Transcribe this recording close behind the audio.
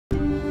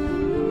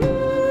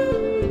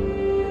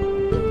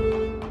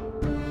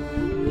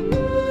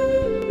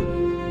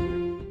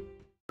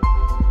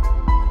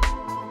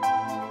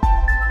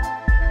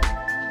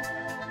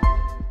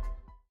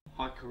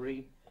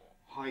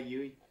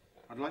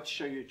like to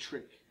show you a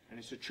trick, and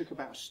it's a trick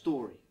about a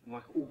story. And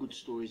like all good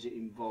stories, it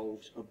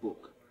involves a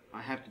book.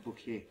 I have the book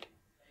here.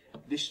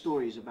 This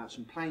story is about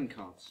some playing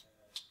cards,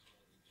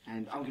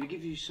 and I'm going to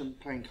give you some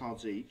playing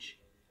cards each.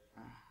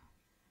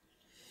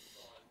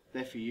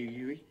 They're for you,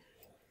 Huey,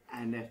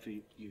 and they're for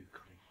you,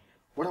 Corinne.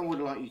 What I would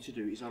like you to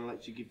do is I'd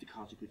like to give the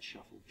cards a good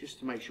shuffle, just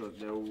to make sure that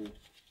they're all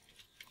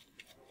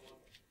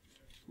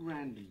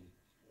random.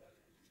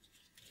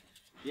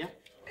 Yeah?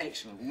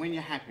 Excellent. And when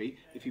you're happy,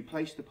 if you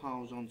place the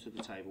piles onto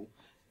the table,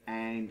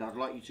 and I'd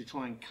like you to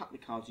try and cut the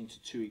cards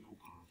into 2 equal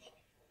piles.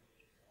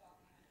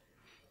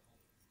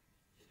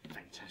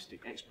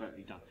 Fantastic.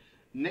 Expertly done.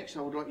 Next,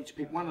 I would like you to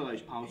pick one of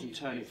those piles and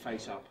turn it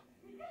face up.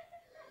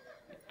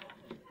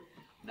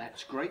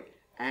 That's great.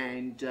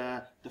 And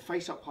the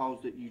face-up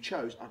piles that you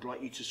chose, I'd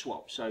like you to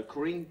swap. So,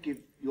 Corinne,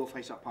 give your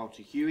face-up pile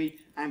to Huey,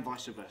 and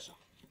vice versa.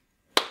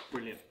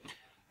 Brilliant.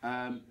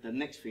 The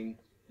next thing,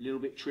 a little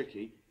bit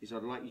tricky, is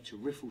I'd like you to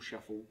riffle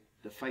shuffle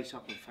the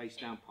face-up and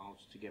face-down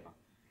piles together.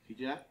 Can you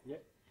do that?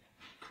 Yep.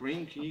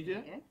 Corinne, can you do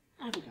that? Yeah.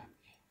 Have a go.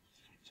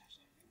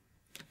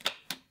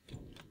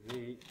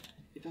 Fantastic.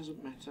 It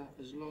doesn't matter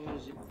as long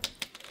as it...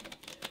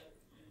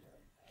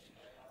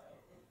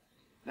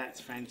 That's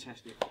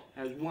fantastic.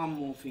 There's one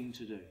more thing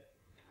to do.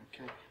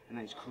 Okay, and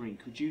that's Corinne.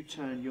 Could you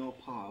turn your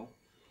pile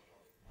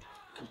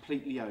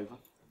completely over?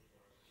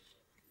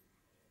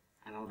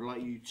 And I would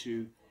like you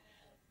to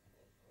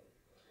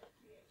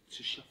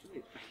shuffle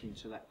it back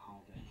into that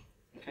pile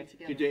there. Okay,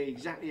 you can do it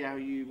exactly how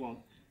you want.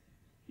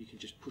 You can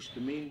just push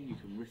them in, you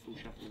can riffle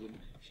shuffle them.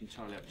 It's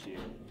entirely up to you.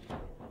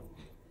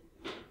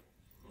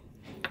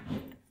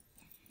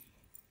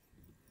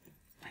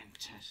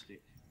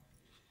 Fantastic.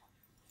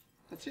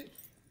 That's it.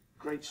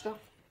 Great stuff.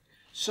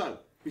 So,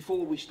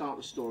 before we start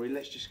the story,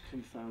 let's just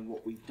confirm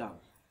what we've done.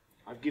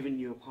 I've given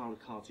you a pile of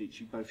cards each,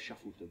 you both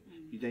shuffled them.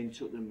 You then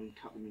took them and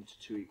cut them into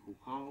 2 equal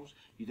piles.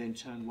 You then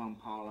turned one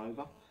pile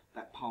over.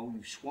 That pile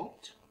you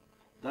swapped.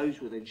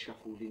 Those were then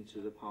shuffled into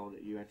the pile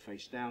that you had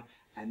face down,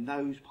 and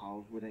those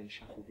piles were then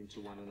shuffled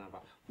into one another.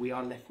 We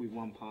are left with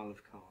one pile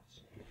of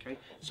cards. Okay,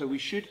 so we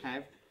should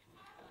have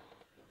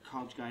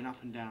cards going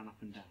up and down,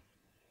 up and down.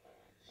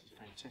 This is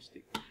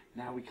fantastic.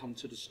 Now we come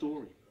to the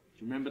story.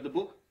 Do you remember the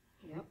book?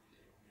 Yep.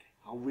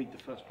 I'll read the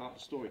first part of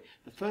the story.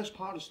 The first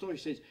part of the story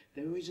says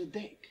there is a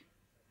deck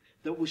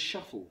that was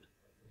shuffled.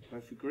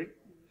 Both agree?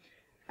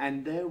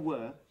 And there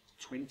were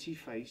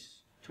 25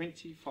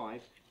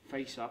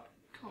 face-up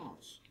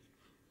cards.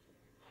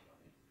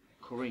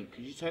 Corinne,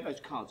 could you take those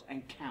cards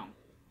and count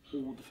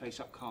all the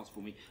face-up cards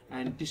for me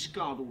and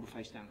discard all the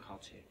face-down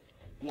cards here?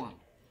 1,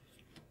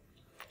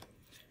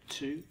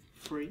 2,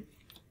 3,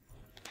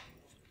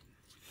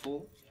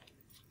 4,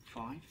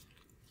 5,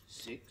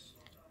 6,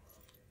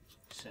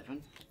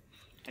 7,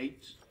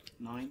 8,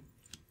 9,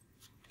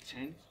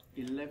 10,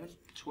 11,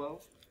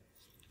 12,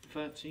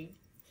 13,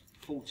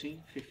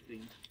 14,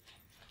 15,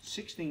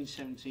 16,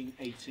 17,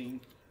 18,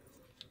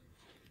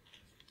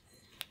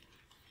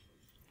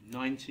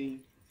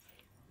 19,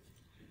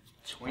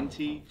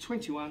 20,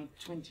 21,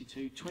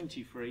 22,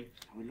 23, and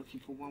we're looking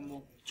for one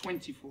more,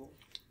 24,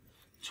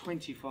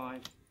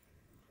 25,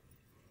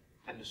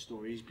 and the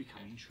story is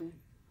becoming true.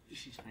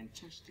 This is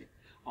fantastic.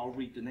 I'll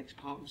read the next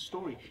part of the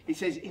story. It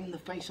says, in the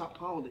face-up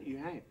pile that you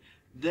had,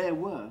 there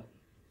were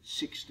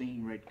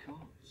 16 red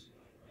cards.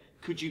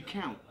 Could you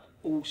count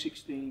all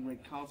 16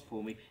 red cards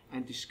for me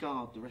and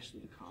discard the rest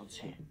of the cards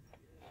here?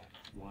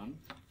 1,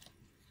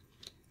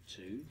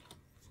 2,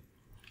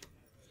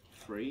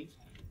 3,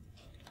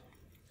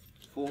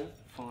 4,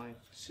 5,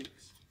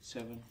 6,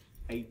 7,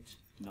 8,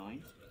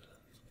 9,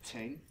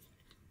 10,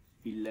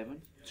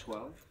 11,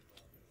 12,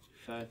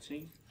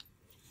 13,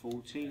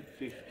 14,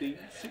 15,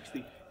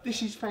 16.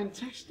 This is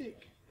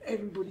fantastic.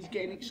 Everybody's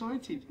getting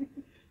excited.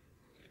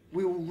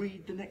 We'll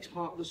read the next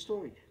part of the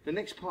story. The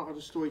next part of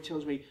the story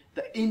tells me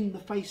that in the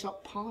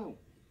face-up pile,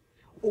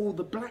 all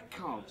the black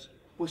cards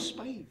were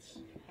spades.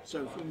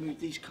 So if we move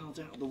these cards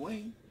out of the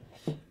way,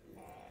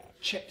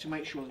 check to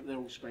make sure that they're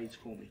all spades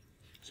for me.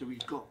 So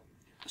we've got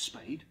a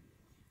spade,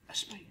 a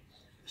spade,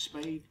 a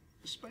spade,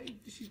 a spade.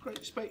 This is great.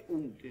 A spade.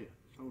 Oh dear.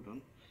 Hold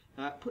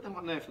on. Put them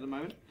on there for the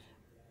moment.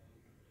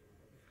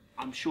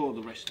 I'm sure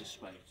the rest are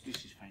spades.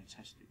 This is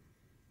fantastic.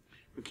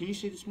 But can you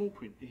see the small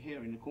print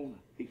here in the corner?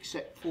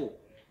 Except for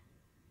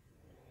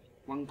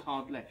one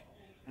card left.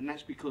 And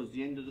that's because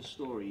the end of the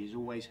story is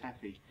always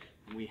happy.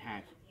 And we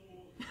have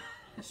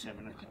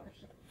 7 of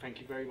clubs. Thank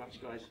you very much,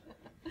 guys.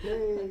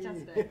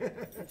 Fantastic.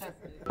 Fantastic.